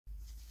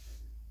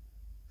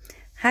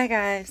Hi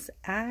guys,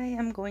 I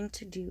am going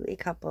to do a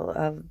couple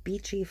of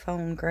Beachy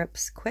phone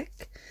grips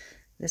quick.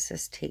 This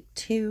is take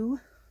 2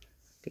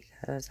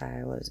 because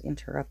I was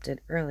interrupted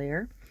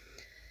earlier.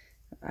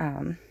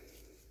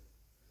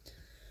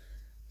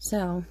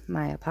 So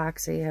my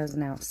epoxy has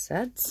now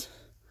set, so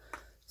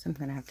I'm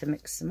going to have to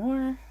mix some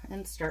more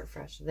and start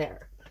fresh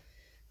there.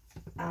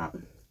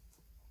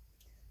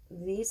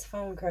 These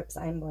phone grips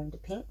I'm going to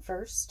paint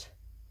first.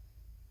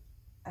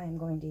 I'm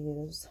going to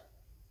use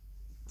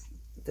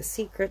the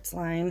Secrets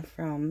line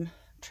from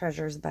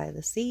Treasures by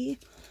the Sea.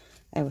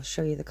 I will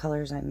show you the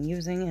colors I'm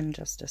using in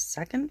just a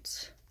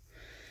second.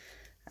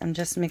 I'm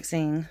just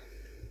mixing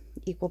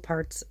equal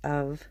parts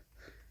of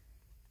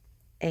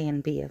A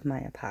and B of my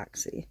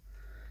epoxy.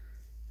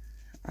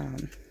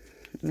 I'm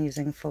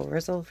using full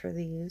Rizzle for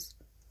these.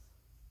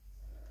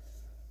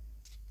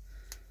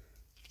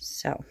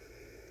 So,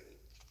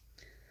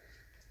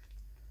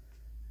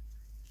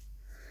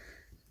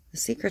 the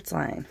Secrets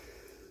line.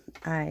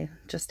 I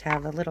just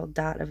have a little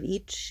dot of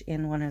each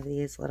in one of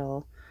these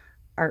little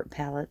art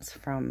palettes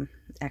from,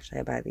 actually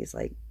I buy these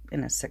like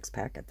in a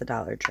 6-pack at the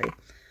Dollar Tree.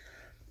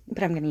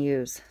 But I'm going to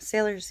use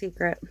Sailor's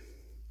Secret,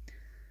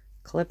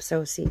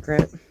 Calypso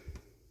Secret,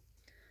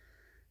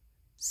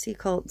 Sea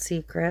Cult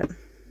Secret,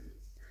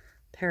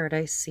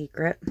 Paradise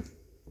Secret,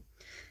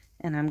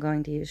 and I'm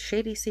going to use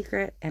Shady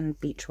Secret and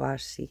Beach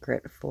Wash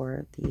Secret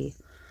for the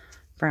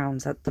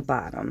browns at the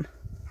bottom.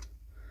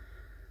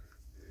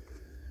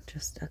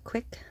 Just a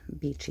quick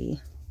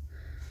beachy.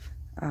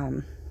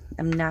 I'm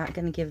not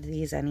going to give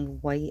these any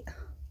white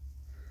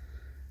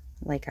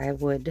like I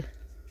would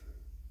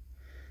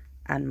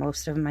on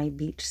most of my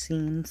beach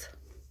scenes.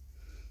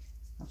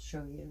 I'll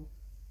show you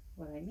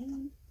what I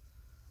mean.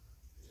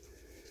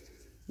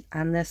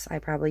 On this, I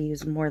probably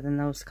used more than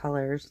those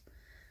colors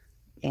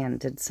and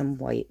did some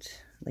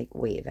white, like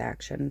wave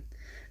action.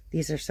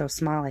 These are so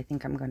small, I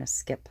think I'm going to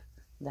skip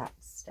that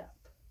step,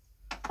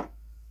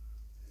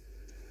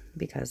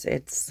 because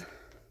it's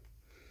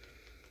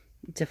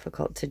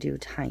difficult to do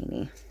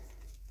tiny.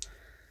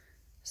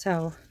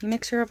 So you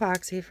mix your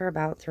epoxy for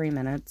about 3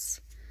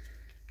 minutes.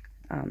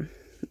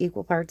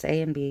 Equal parts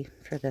A and B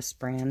for this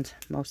brand.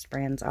 Most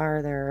brands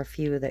are. There are a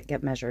few that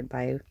get measured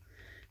by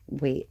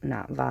weight,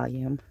 not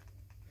volume.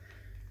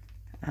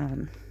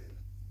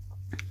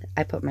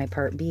 I put my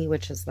part B,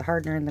 which is the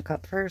hardener, in the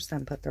cup first,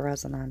 then put the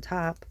resin on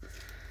top,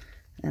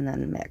 and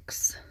then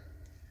mix.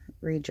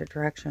 Read your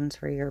directions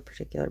for your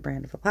particular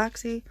brand of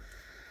epoxy.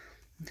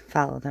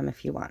 Follow them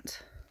if you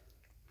want.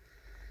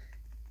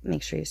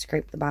 Make sure you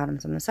scrape the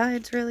bottoms and the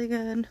sides really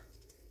good.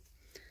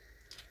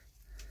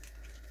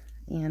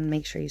 And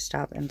make sure you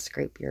stop and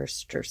scrape your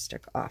stir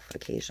stick off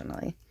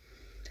occasionally.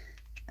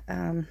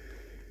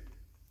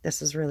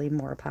 This is really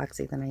more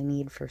epoxy than I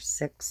need for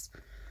 6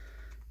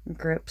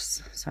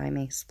 grips, so I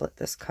may split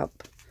this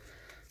cup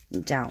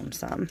down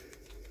some.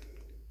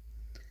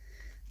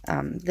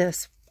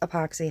 This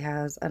epoxy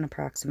has an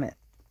approximate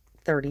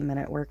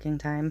 30-minute working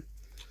time.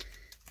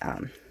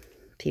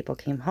 People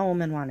came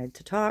home and wanted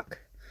to talk,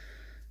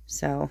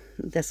 so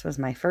this was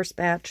my first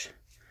batch,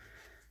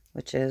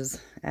 which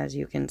is, as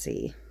you can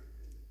see,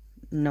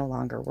 no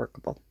longer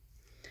workable.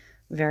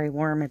 Very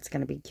warm. It's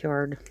going to be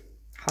cured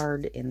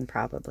hard in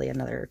probably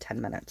another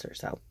 10 minutes or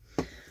so.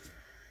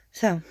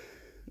 So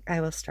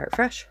I will start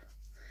fresh.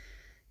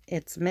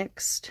 It's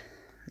mixed.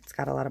 It's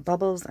got a lot of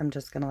bubbles. I'm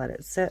just going to let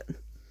it sit.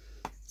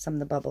 Some of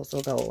the bubbles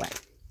will go away.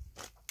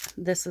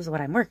 This is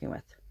what I'm working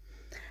with.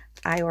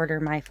 I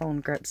order my phone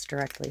grips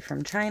directly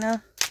from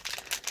China,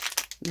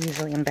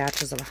 usually in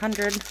batches of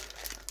 100.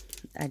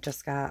 I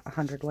just got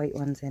 100 white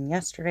ones in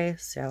yesterday,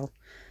 so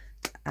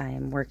I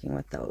am working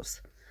with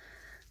those.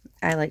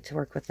 I like to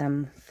work with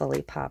them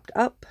fully popped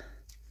up.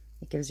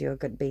 It gives you a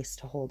good base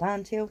to hold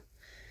on to.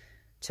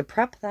 To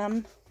prep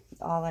them,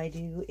 all I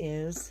do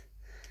is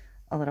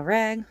a little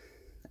rag,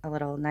 a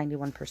little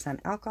 91%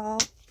 alcohol,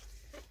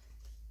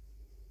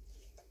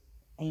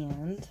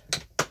 and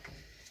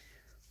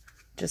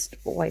just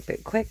wipe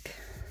it quick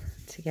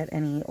to get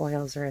any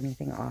oils or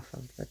anything off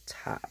of the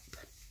top.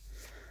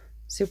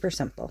 Super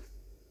simple.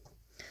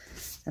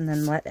 And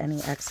then let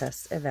any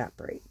excess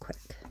evaporate quick.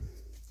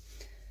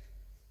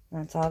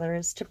 That's all there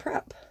is to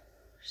prep.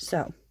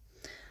 So,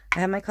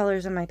 I have my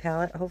colors in my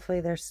palette. Hopefully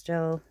they're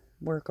still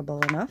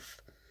workable enough.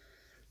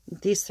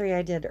 These 3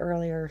 I did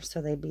earlier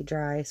so they'd be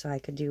dry, so I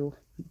could do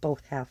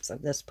both halves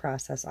of this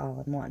process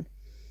all in one.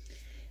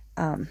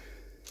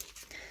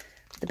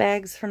 The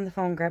bags from the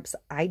phone grips,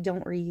 I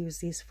don't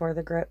reuse these for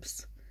the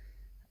grips.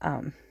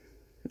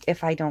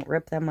 If I don't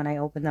rip them when I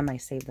open them, I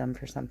save them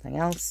for something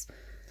else.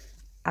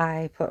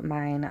 I put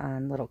mine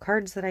on little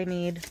cards that I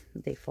made.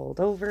 They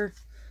fold over.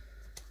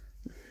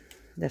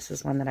 This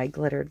is one that I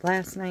glittered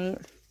last night.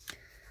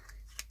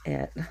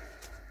 It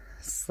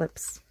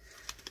slips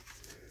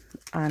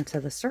onto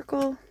the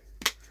circle,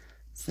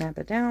 snap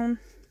it down,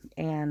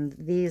 and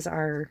these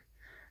are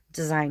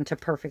designed to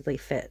perfectly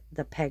fit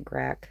the peg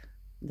rack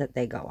that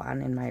they go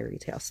on in my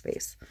retail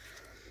space.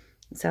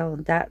 So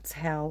that's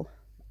how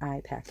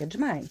I package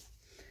mine.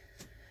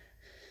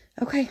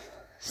 Okay,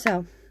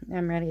 so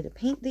I'm ready to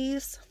paint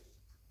these.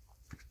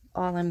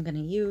 All I'm going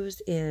to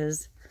use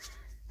is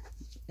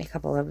a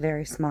couple of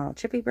very small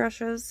chippy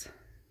brushes.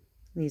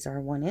 These are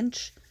 1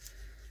 inch.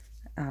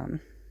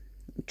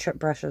 Chip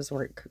brushes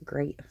work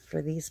great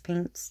for these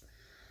paints.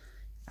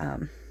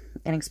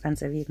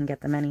 Inexpensive, you can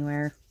get them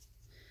anywhere.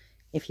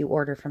 If you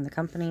order from the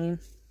company,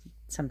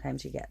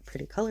 sometimes you get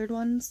pretty colored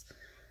ones.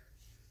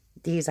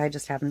 These I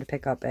just happened to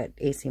pick up at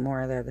AC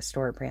Moore. They're the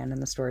store brand,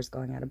 and the store is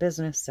going out of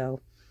business, so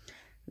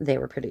they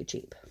were pretty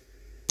cheap.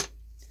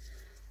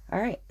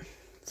 Alright,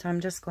 so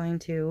I'm just going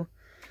to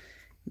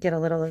get a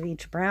little of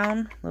each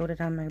brown, load it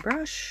on my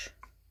brush.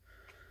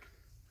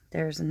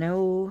 There's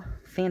no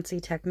fancy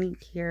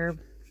technique here.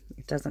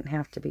 It doesn't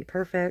have to be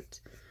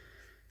perfect.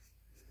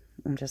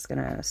 I'm just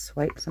going to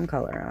swipe some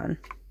color on.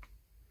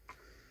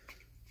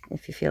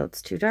 If you feel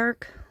it's too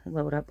dark,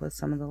 load up with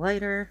some of the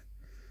lighter.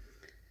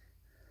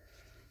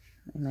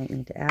 I might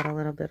need to add a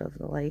little bit of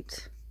the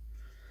light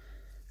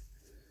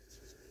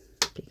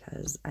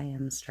because I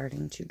am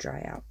starting to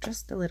dry out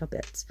just a little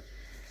bit.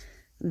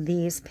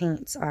 These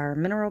paints are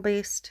mineral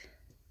based.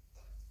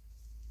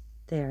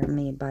 They are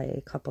made by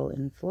a couple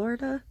in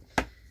Florida,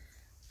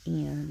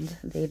 and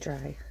they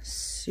dry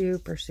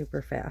super,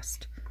 super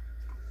fast,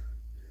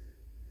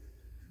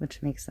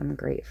 which makes them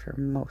great for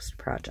most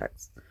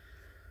projects.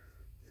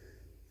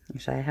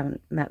 Actually, I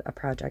haven't met a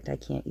project I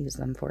can't use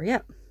them for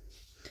yet.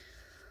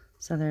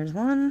 So there's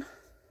one.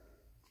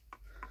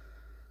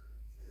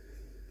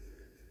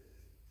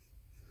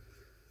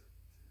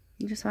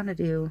 You just want to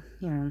do,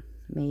 you know,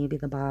 maybe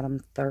the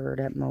bottom third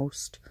at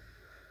most.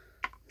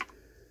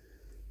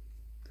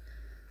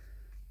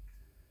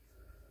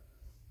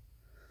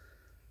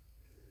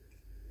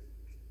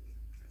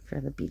 For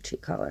the beachy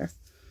color.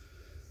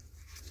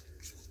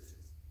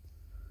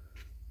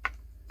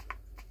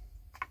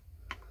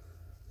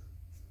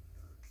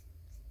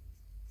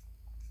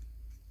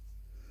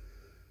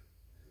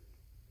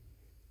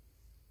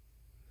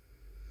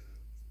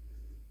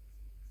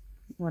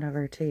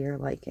 Whatever to your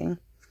liking.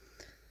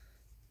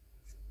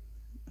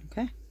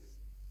 Okay.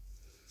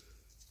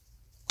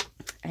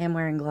 I am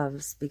wearing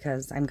gloves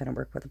because I'm going to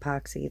work with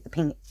epoxy. The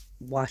paint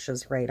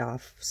washes right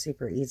off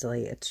super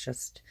easily. It's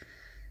just,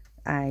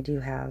 I do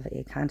have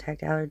a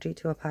contact allergy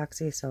to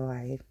epoxy, so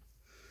I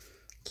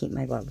keep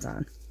my gloves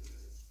on.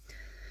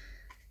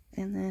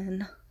 And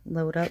then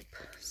load up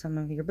some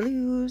of your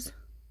blues.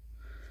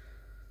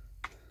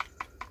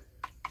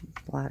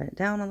 Blot it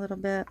down a little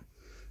bit.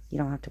 You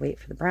don't have to wait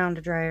for the brown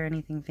to dry or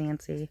anything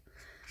fancy.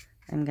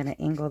 I'm going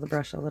to angle the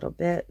brush a little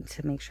bit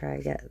to make sure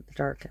I get the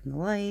dark and the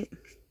light.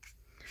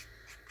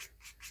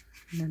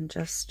 And then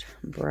just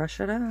brush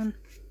it on.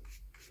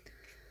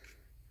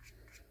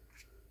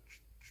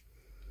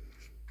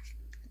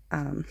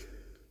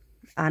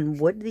 On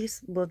wood,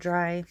 these will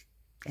dry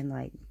in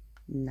like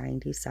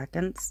 90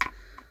 seconds.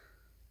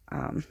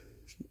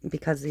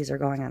 Because these are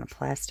going on a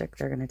plastic,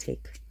 they're going to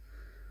take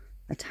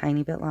a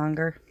tiny bit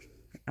longer.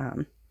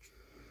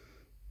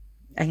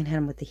 I can hit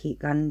them with the heat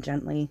gun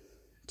gently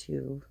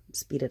to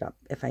speed it up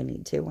if I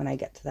need to when I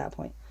get to that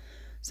point.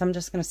 So I'm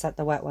just going to set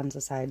the wet ones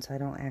aside so I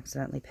don't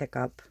accidentally pick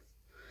up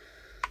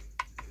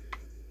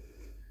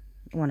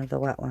one of the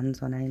wet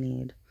ones when I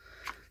need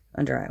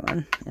a dry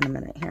one in a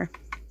minute here.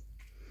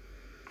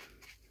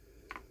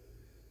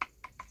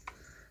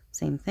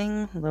 Same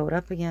thing, load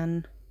up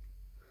again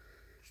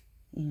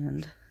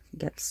and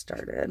get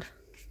started.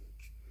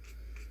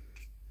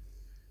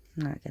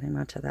 I'm not getting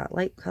much of that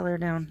light color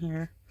down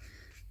here.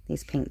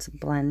 These paints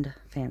blend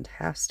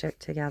fantastic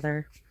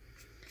together.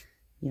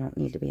 You don't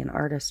need to be an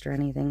artist or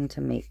anything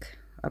to make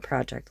a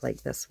project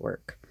like this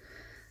work.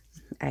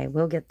 I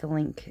will get the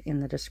link in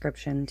the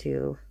description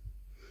to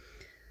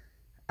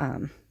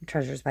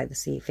Treasures by the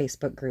Sea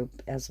Facebook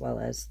group as well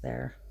as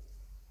their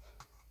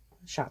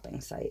shopping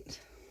site.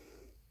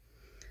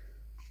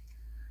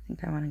 I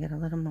think I want to get a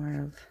little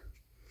more of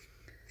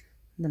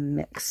the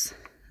mix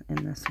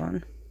in this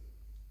one.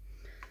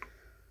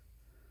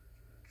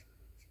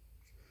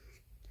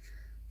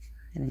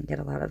 I didn't get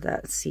a lot of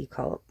that sea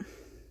cult.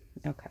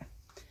 Okay.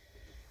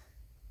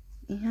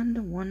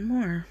 And one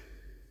more.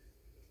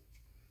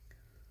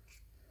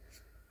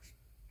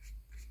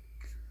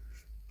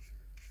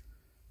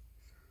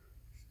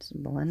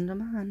 Just blend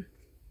them on.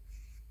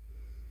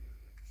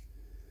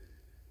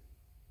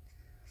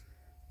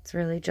 It's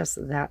really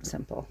just that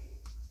simple.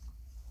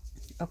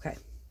 Okay.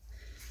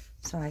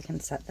 So I can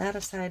set that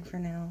aside for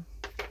now.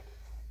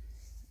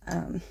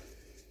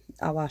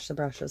 I'll wash the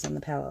brushes and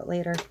the palette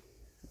later.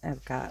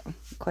 I've got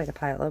quite a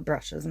pile of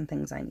brushes and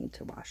things I need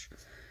to wash.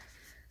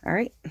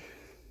 Alright,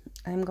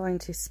 I'm going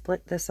to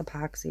split this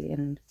epoxy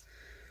in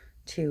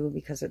two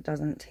because it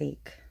doesn't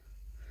take...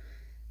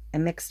 I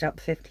mixed up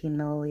 15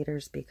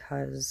 milliliters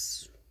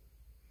because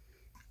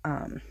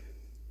I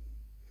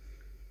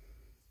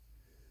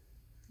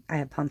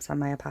have pumps on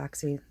my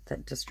epoxy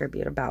that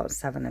distribute about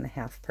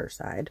 7.5 per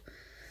side.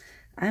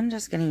 I'm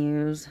just going to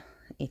use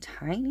a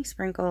tiny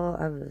sprinkle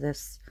of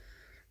this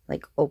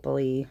like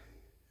opal-y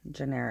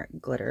generic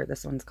glitter.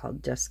 This one's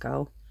called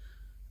Disco.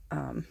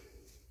 I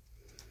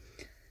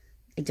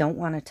I don't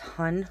want a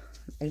ton.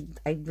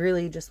 I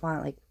really just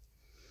want like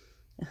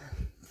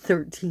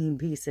 13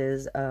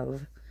 pieces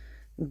of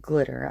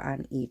glitter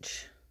on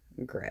each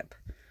grip,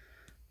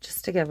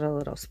 just to give it a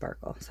little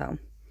sparkle. So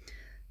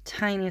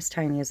tiniest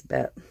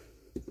bit.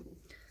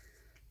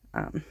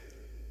 The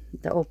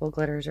opal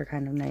glitters are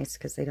kind of nice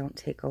because they don't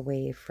take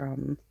away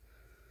from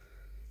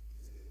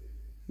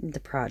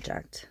the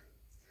project.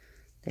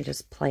 They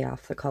just play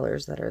off the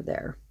colors that are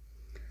there.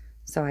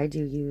 So I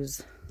do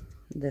use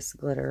this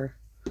glitter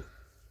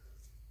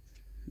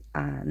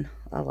on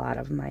a lot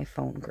of my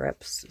phone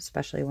grips,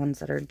 especially ones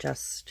that are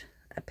just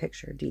a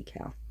picture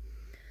decal.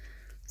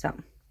 So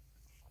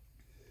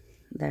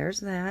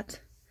there's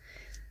that.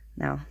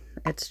 Now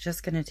it's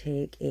just going to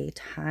take a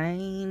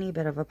tiny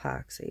bit of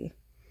epoxy.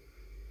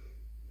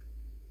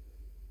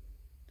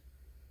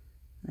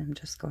 I'm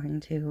just going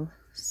to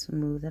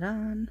smooth it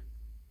on.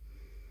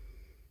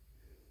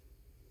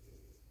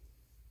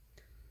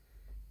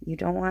 You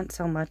don't want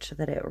so much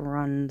that it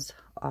runs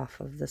off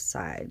of the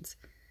sides.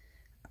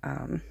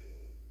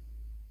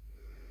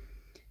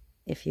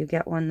 If you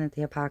get one that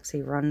the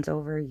epoxy runs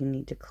over, you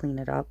need to clean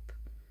it up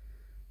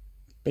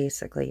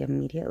basically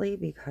immediately,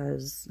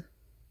 because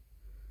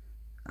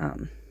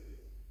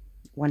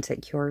once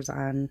it cures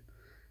on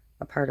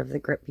a part of the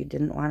grip you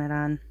didn't want it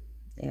on,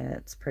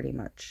 it's pretty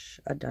much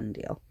a done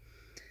deal.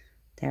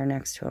 They're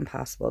next to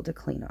impossible to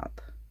clean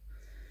up.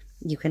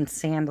 You can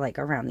sand like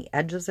around the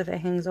edges if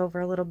it hangs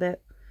over a little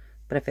bit,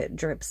 but if it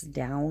drips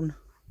down,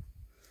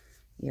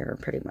 you're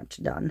pretty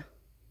much done.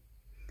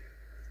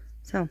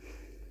 So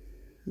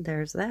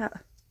there's that.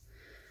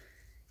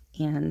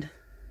 And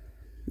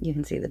you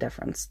can see the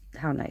difference,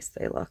 how nice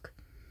they look.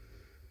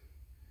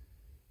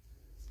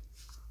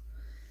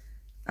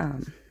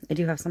 I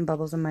do have some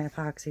bubbles in my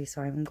epoxy,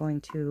 so I'm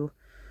going to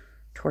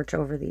torch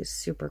over these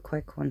super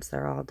quick once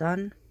they're all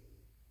done.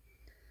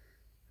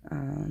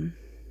 And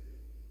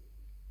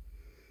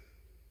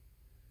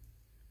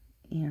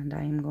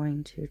I'm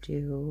going to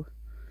do,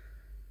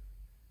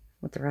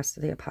 with the rest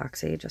of the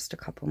epoxy, just a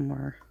couple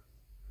more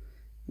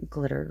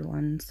glittered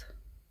ones.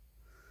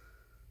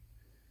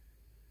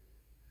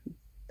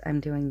 I'm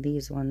doing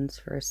these ones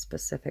for a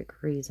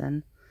specific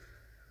reason.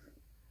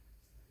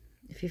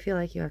 If you feel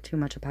like you have too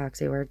much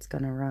epoxy where it's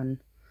going to run,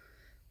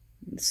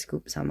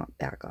 scoop some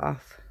back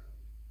off.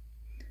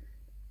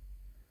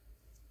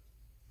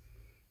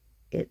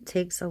 It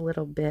takes a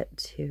little bit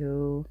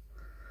to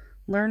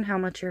learn how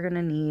much you're going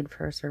to need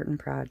for a certain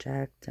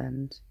project,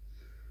 and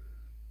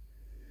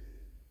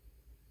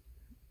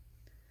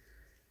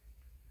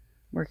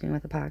working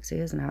with epoxy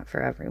is not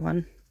for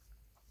everyone.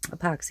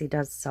 Epoxy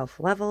does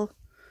self-level,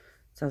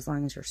 so as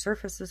long as your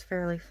surface is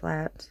fairly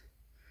flat,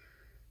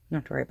 you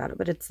don't have to worry about it.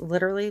 But it's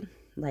literally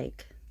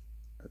like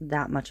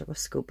that much of a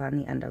scoop on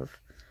the end of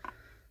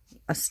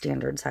a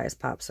standard size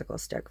popsicle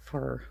stick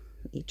for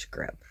each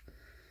grip.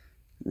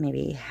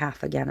 Maybe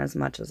half again as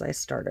much as I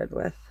started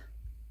with.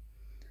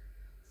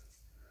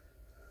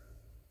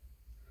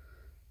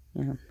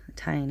 You know, a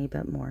tiny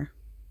bit more.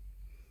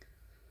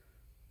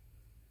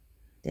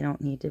 They don't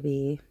need to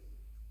be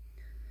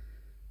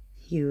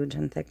huge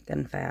and thick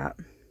and fat.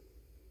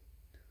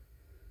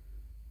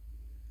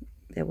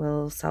 It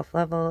will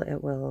self-level.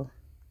 It will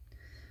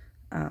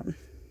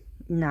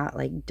not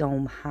like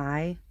dome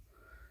high,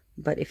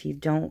 but if you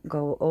don't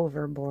go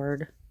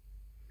overboard,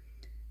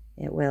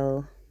 it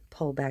will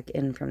pull back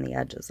in from the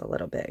edges a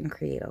little bit and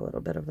create a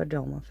little bit of a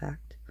dome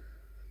effect.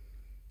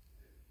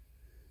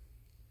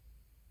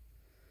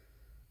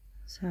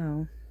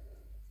 So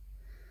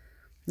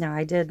now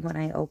I did, when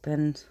I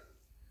opened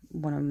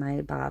one of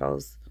my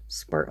bottles,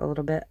 squirt a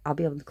little bit. I'll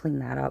be able to clean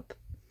that up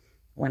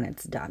when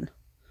it's done.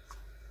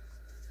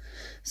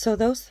 So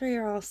those three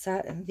are all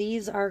set.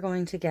 These are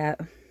going to get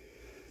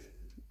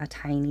a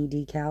tiny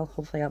decal.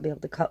 Hopefully I'll be able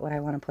to cut what I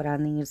want to put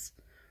on these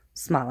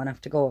small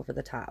enough to go over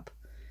the top.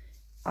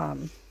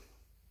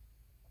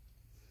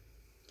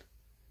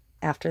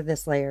 After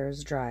this layer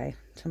is dry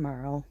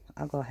tomorrow,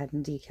 I'll go ahead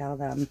and decal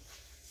them,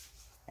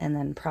 and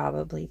then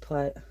probably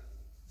put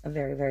a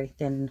very, very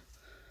thin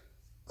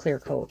clear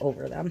coat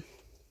over them.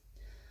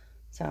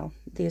 So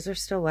these are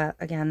still wet.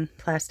 Again,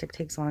 plastic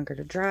takes longer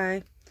to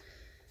dry.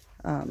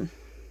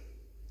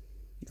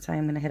 So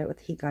I'm going to hit it with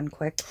the heat gun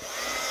quick.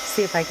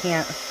 See if I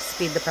can't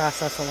speed the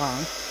process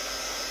along.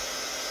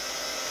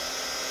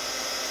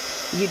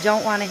 You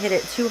don't want to hit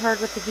it too hard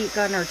with the heat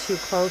gun or too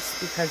close,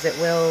 because it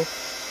will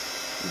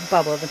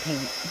bubble the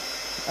paint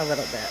a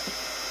little bit.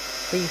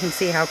 But you can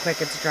see how quick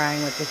it's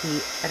drying with the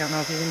heat. I don't know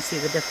if you can see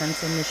the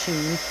difference in the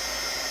sheen.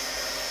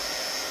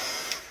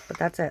 But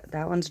that's it.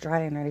 That one's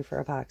dry and ready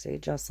for epoxy,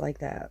 just like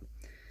that.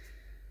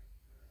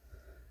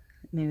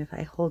 Maybe if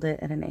I hold it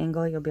at an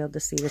angle, you'll be able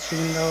to see the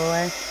sheen go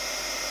away.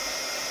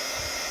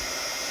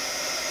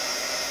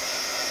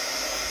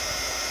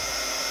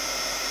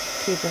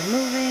 Keep it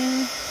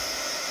moving.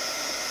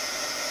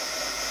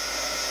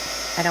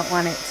 I don't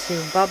want it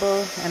to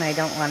bubble, and I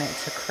don't want it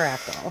to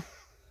crackle.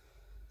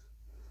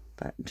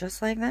 But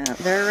just like that,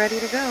 they're ready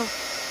to go.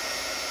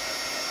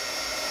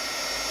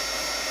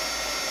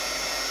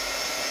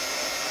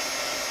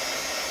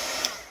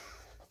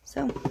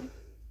 So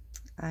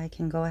I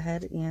can go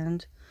ahead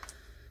and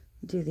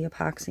do the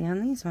epoxy on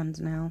these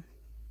ones now.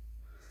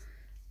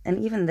 And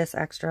even this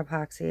extra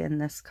epoxy in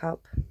this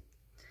cup,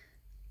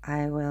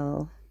 I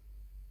will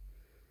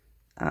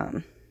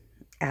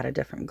add a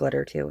different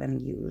glitter to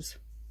and use.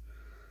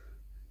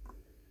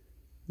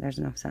 There's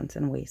no sense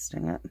in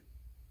wasting it.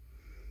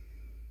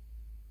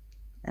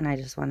 And I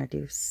just want to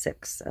do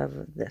 6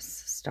 of this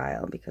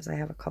style because I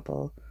have a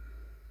couple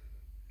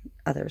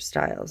other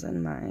styles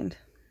in mind.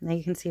 Now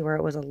you can see where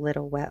it was a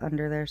little wet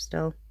under there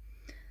still.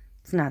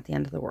 It's not the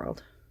end of the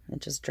world.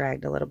 It just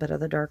dragged a little bit of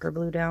the darker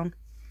blue down.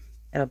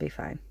 It'll be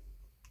fine.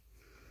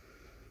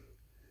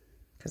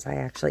 Because I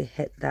actually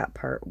hit that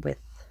part with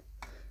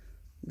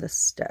the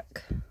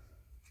stick.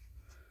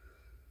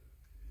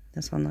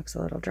 This one looks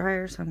a little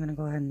drier, so I'm going to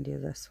go ahead and do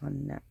this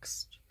one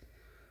next.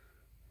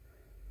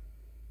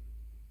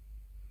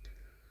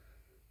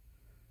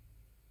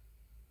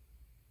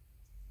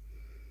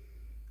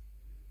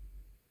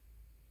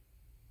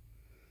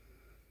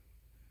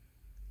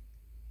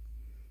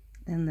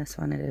 And this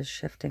one, it is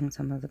shifting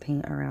some of the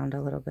paint around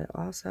a little bit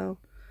also.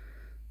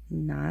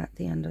 Not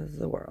the end of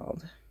the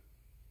world.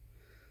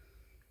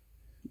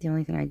 The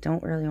only thing I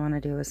don't really want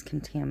to do is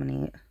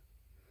contaminate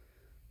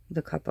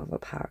the cup of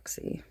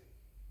epoxy.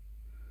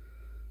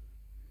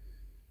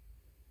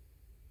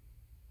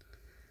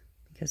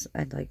 Because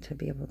I'd like to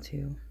be able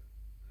to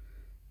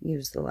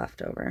use the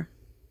leftover.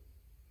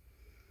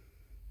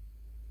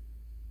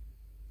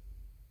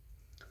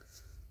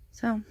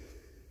 So,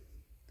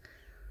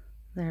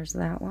 there's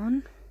that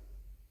one.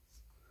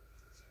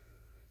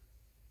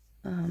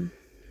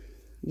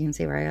 You can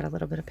see where I got a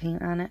little bit of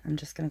paint on it. I'm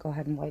just going to go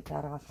ahead and wipe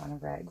that off on a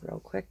rag real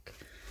quick.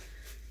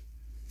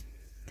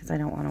 Because I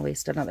don't want to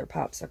waste another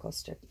popsicle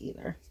stick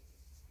either.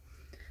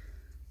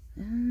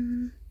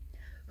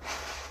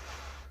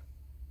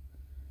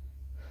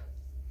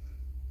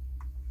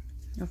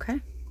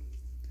 Okay.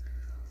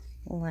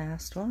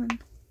 Last one.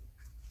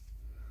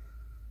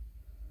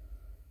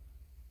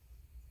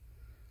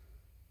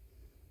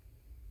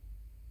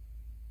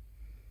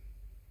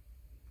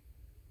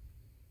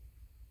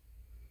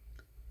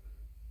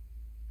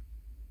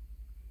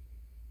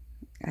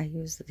 I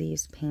use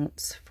these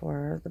paints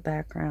for the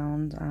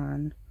background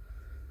on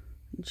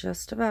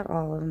just about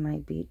all of my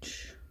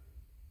beach.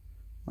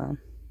 Well,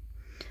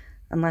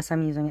 unless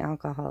I'm using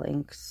alcohol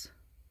inks,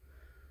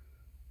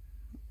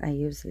 I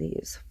use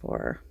these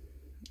for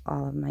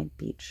all of my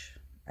beach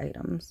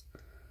items.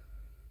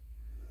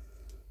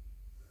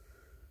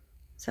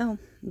 So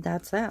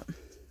that's that.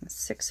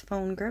 6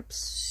 phone grips,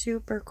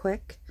 super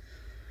quick.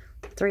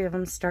 3 of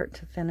them start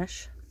to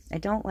finish. I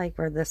don't like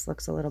where this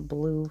looks a little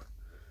blue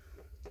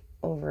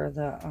over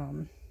the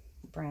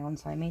brown,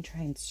 so I may try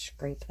and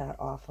scrape that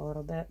off a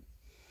little bit.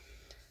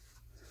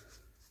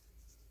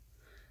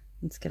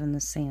 It's giving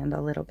the sand a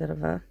little bit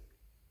of a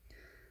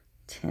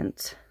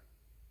tint.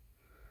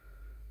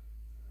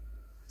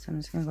 So I'm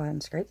just going to go ahead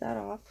and scrape that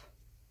off.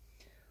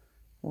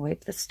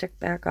 Wipe the stick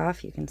back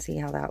off. You can see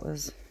how that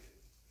was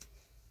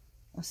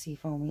a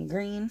seafoamy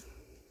green.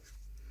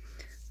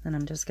 Then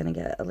I'm just going to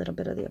get a little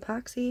bit of the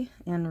epoxy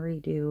and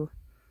redo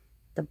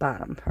the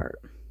bottom part.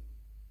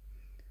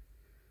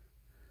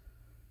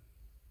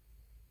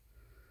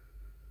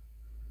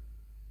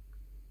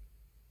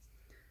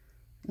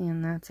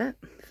 And that's it.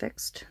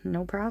 Fixed.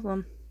 No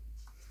problem.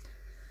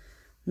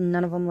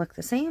 None of them look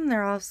the same.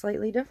 They're all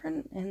slightly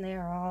different, and they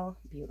are all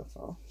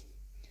beautiful.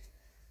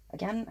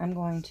 Again, I'm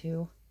going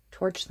to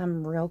torch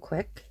them real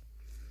quick.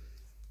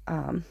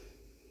 Handy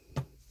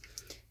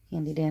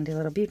dandy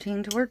little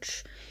butane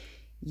torch.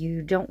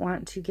 You don't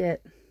want to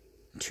get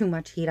too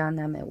much heat on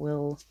them. It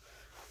will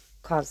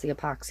cause the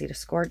epoxy to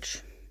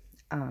scorch.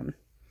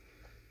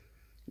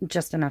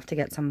 Just enough to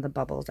get some of the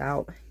bubbles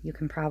out. You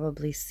can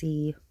probably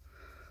see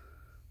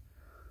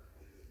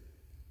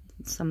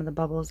some of the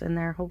bubbles in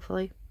there,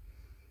 hopefully.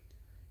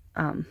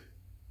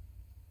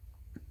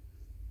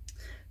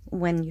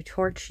 When you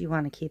torch, you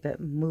want to keep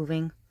it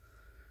moving.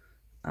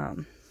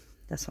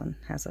 This one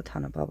has a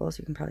ton of bubbles.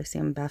 You can probably see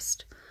them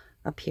best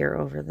up here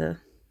over the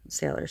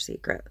Sailor's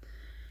Secret.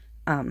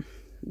 You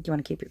want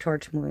to keep your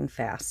torch moving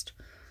fast.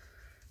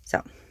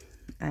 So,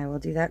 I will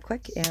do that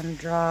quick and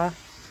draw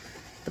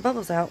the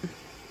bubbles out.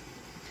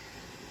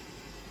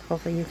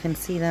 Hopefully you can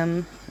see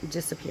them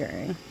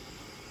disappearing.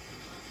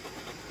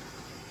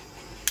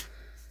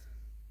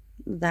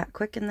 That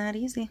quick and that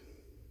easy.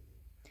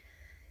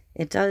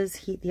 It does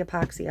heat the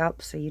epoxy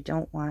up, so you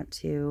don't want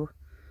to,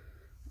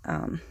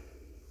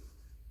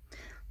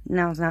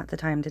 now's not the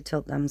time to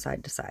tilt them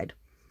side to side.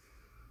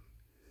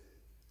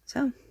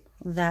 So,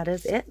 that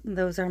is it.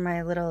 Those are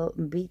my little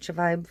beach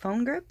vibe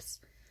phone grips,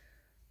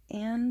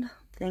 and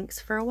thanks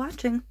for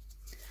watching.